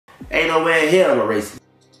Ain't no way in hell I'm a racist.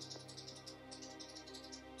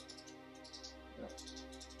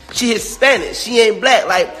 She Hispanic. She ain't black.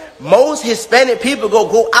 Like, most Hispanic people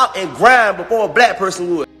go out and grind before a black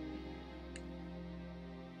person would.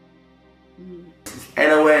 Ain't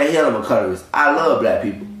no way in hell I'm a colorist. I love black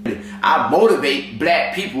people. I motivate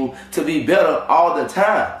black people to be better all the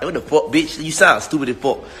time. What the fuck, bitch? You sound stupid as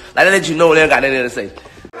fuck. Like, I let you know they ain't got nothing to say.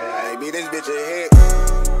 Hey, beat this bitch ahead.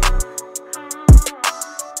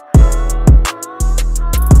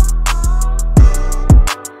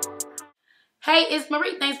 Hey, it's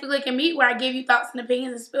Mariee. Thanks for clicking me, where I give you thoughts and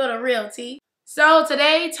opinions and spill the real tea. So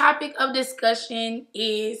today's topic of discussion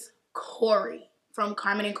is Corey from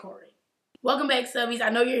Carmen and Corey. Welcome back, subbies. I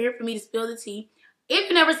know you're here for me to spill the tea. If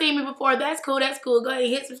you've never seen me before, that's cool. That's cool. Go ahead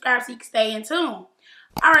and hit subscribe so you can stay in tune. All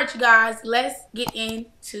right, you guys, let's get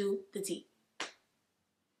into the tea.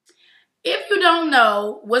 If you don't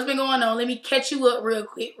know what's been going on, let me catch you up real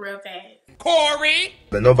quick, real fast. Corey!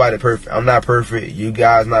 But nobody perfect. I'm not perfect. You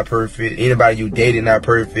guys not perfect. Anybody you dated not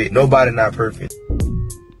perfect. Nobody not perfect.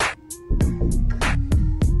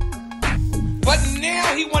 But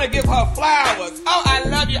now he want to give her flowers. Oh, I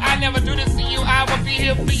love you. I never do this to you. I will be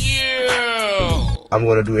here for you. I'm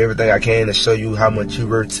going to do everything I can to show you how much you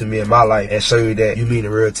were to me in my life and show you that you mean the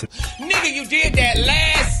real to me. Nigga, you did that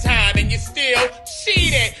last time and you still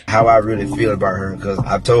cheated. How I really feel about her, because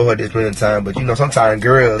I've told her this plenty of times, but you know, sometimes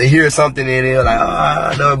girls, they hear something and they're like, oh,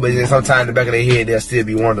 I know, but then sometimes in the back of their head, they'll still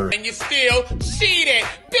be wondering. And you still cheated.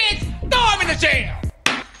 Bitch, throw him in the jail.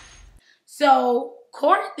 So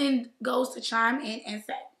Corey then goes to chime in and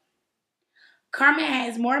say, Carmen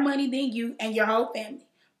has more money than you and your whole family.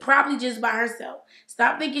 Probably just by herself.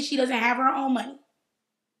 Stop thinking she doesn't have her own money.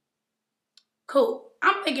 Cool.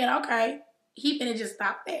 I'm thinking, okay, he finna just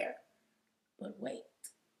stop there. But wait.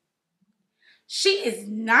 She is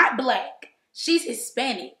not black. She's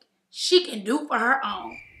Hispanic. She can do for her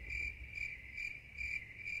own.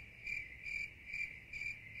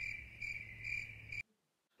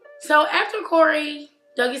 So after Corey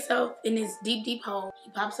dug himself in this deep, deep hole, he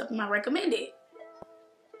pops up in my recommended.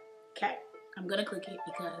 Okay, I'm gonna click it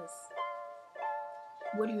because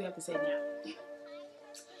what do you have to say now?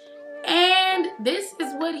 And this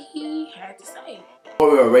is what he had to say.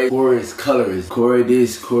 Corey is colorist. Corey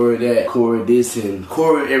this, Corey that, Corey this, and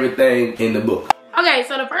Corey everything in the book. Okay,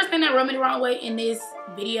 so the first thing that rubbed me the wrong way in this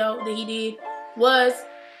video that he did was,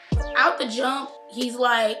 out the jump, he's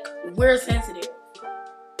like, we're sensitive.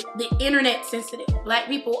 The internet sensitive. Black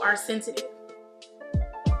people are sensitive.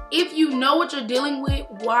 If you know what you're dealing with,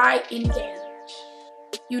 why engage?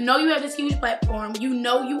 You know you have this huge platform. You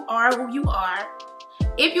know you are who you are.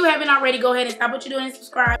 If you haven't already, go ahead and stop what you're doing and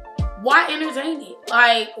subscribe. Why entertain it?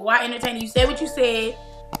 Like, why entertain it? You said what you said.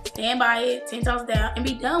 Stand by it, 10 toes down, and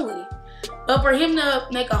be done with it. But for him to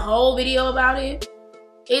make a whole video about it,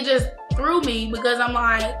 it just threw me, because I'm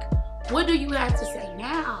like, what do you have to say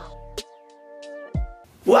now?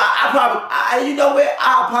 Well, I probably, you know what?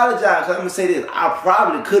 I apologize, because I'm going to say this. I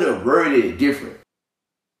probably could have worded it different.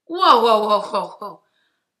 Whoa, whoa, whoa, whoa, whoa.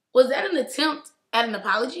 Was that an attempt at an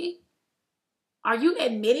apology? Are you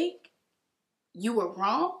admitting you were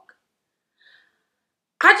wrong?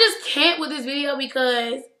 I just can't with this video,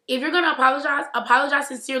 because if you're going to apologize, apologize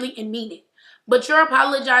sincerely and mean it. But you're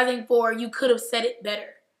apologizing for you could have said it better.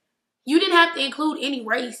 You didn't have to include any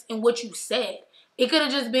race in what you said. It could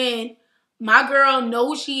have just been, my girl know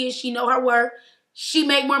who she is. She know her worth. She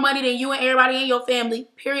make more money than you and everybody in your family.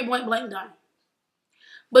 Period, point blank, done.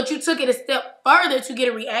 But you took it a step further to get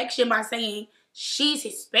a reaction by saying she's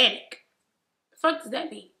Hispanic. The fuck does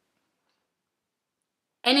that mean?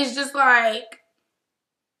 And it's just like,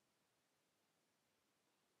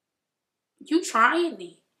 you trying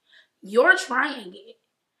it. You're trying it.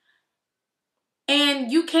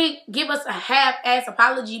 And you can't give us a half-ass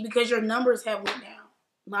apology because your numbers have went down.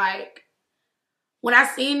 Like, when I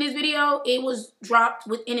seen this video, it was dropped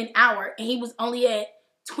within an hour and he was only at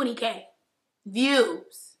 20K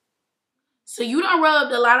views. So you done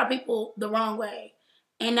rubbed a lot of people the wrong way.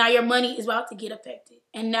 And now your money is about to get affected.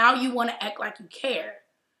 And now you want to act like you care.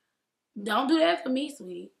 Don't do that for me,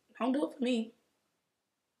 sweetie. Don't do it for me.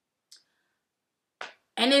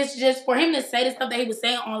 And it's just for him to say the stuff that he was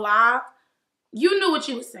saying on live, you knew what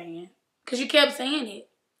you was saying. Because you kept saying it.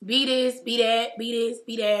 Be this, be that, be this,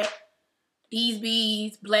 be that. These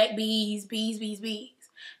bees, black bees, bees, bees, bees.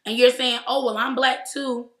 And you're saying, oh, well, I'm black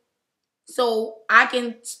too, so I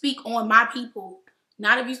can speak on my people.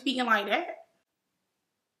 Not if you're speaking like that.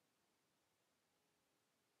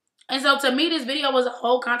 And so to me, this video was a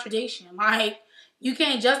whole contradiction. Like, you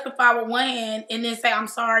can't justify with one hand and then say I'm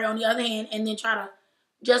sorry on the other hand and then try to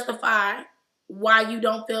justify why you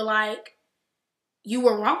don't feel like you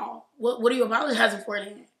were wrong. What are you apologizing for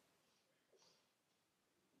then?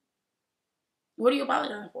 What are you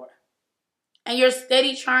apologizing for? And you're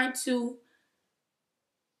steady trying to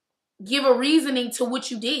give a reasoning to what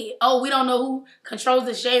you did. Oh, we don't know who controls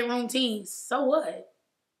the Shade Room teams. So what?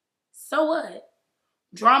 So what?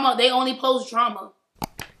 Drama, they only post drama.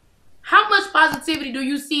 How much positivity do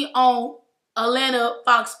you see on Atlanta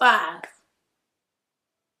Fox 5?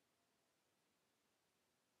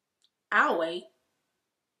 I'll wait.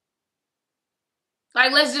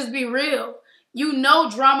 Like, let's just be real. You know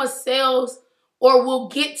drama sells or will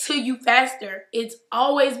get to you faster. It's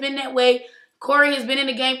always been that way. Corey has been in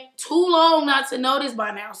the game too long not to know this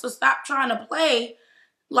by now. So stop trying to play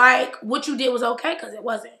like what you did was okay, because it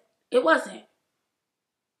wasn't. It wasn't.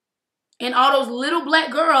 And all those little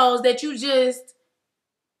black girls that you just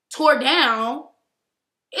tore down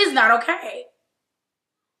is not okay.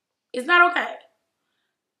 It's not okay.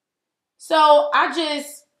 So I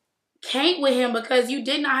just can't with him because you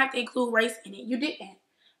did not have to include race in it. You didn't.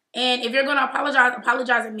 And if you're going to apologize,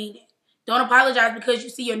 apologize and mean it. Don't apologize because you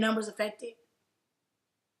see your numbers affected.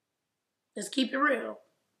 Let's keep it real.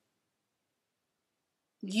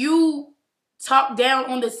 You talk down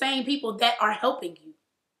on the same people that are helping you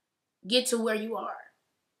get to where you are.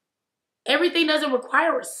 Everything doesn't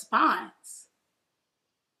require a response.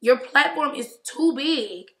 Your platform is too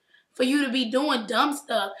big for you to be doing dumb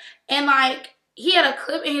stuff. And like, he had a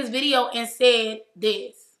clip in his video and said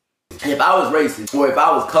this. If I was racist or if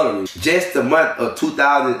I was colorist, just the month of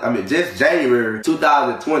just January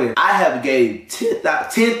 2020, I have gave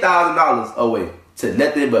 $10,000 away to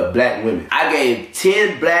nothing but black women. I gave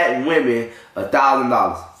 10 black women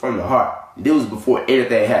 $1,000 from the heart. This was before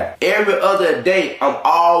anything happened. Every other day, I'm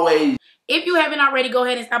always... If you haven't already, go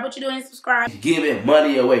ahead and stop what you're doing and subscribe. Giving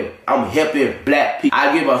money away. I'm helping black people.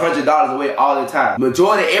 I give $100 away all the time.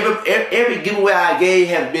 Majority, every giveaway I gave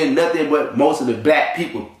has been nothing but most of the black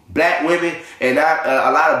people. Black women and not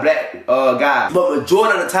a lot of black guys. But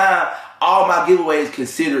majority of the time, all my giveaways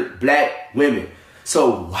considered black women.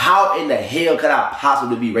 So how in the hell could I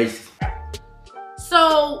possibly be racist?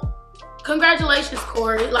 So, congratulations,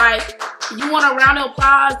 Corey. Like, you want a round of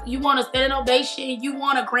applause? You want a standing ovation? You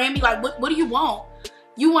want a Grammy? Like, what do you want?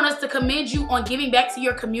 You want us to commend you on giving back to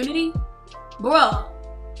your community? Bruh,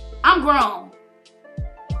 I'm grown.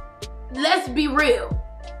 Let's be real.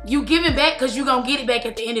 You giving back because you gonna get it back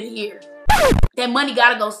at the end of the year. That money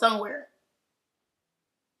gotta go somewhere.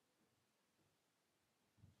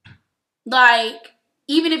 Like,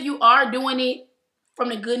 even if you are doing it from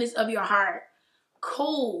the goodness of your heart,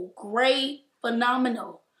 cool, great,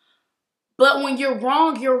 phenomenal. But when you're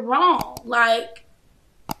wrong, you're wrong. Like,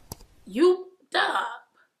 you stop.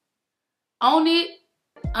 Own it,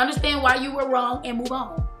 understand why you were wrong, and move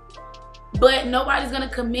on. But nobody's gonna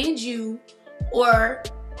commend you or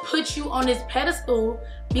put you on this pedestal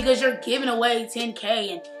because you're giving away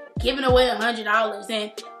 $10K and giving away $100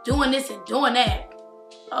 and doing this and doing that.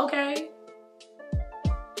 Okay.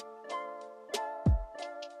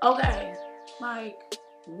 Okay. Like,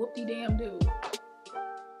 whoop-de-damn-do.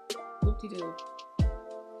 Whoop-de-doo.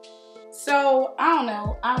 So, I don't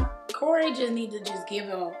know. Corey just need to just give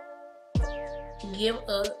up.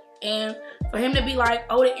 And for him to be like,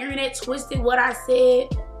 oh, the internet twisted what I said.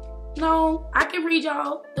 No, I can read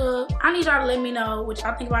y'all. I need y'all to let me know what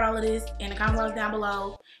y'all think about all of this in the comment box down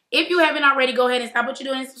below. If you haven't already, go ahead and stop what you're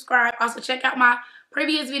doing and subscribe. Also, check out my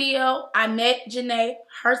previous video. I met Janae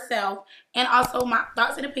herself. And also my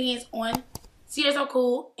thoughts and opinions on See So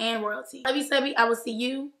Cool and Royalty. Love you, subbie. I will see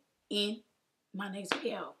you in my next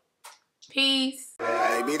video. Peace.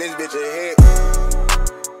 Hey, me this bitch ahead.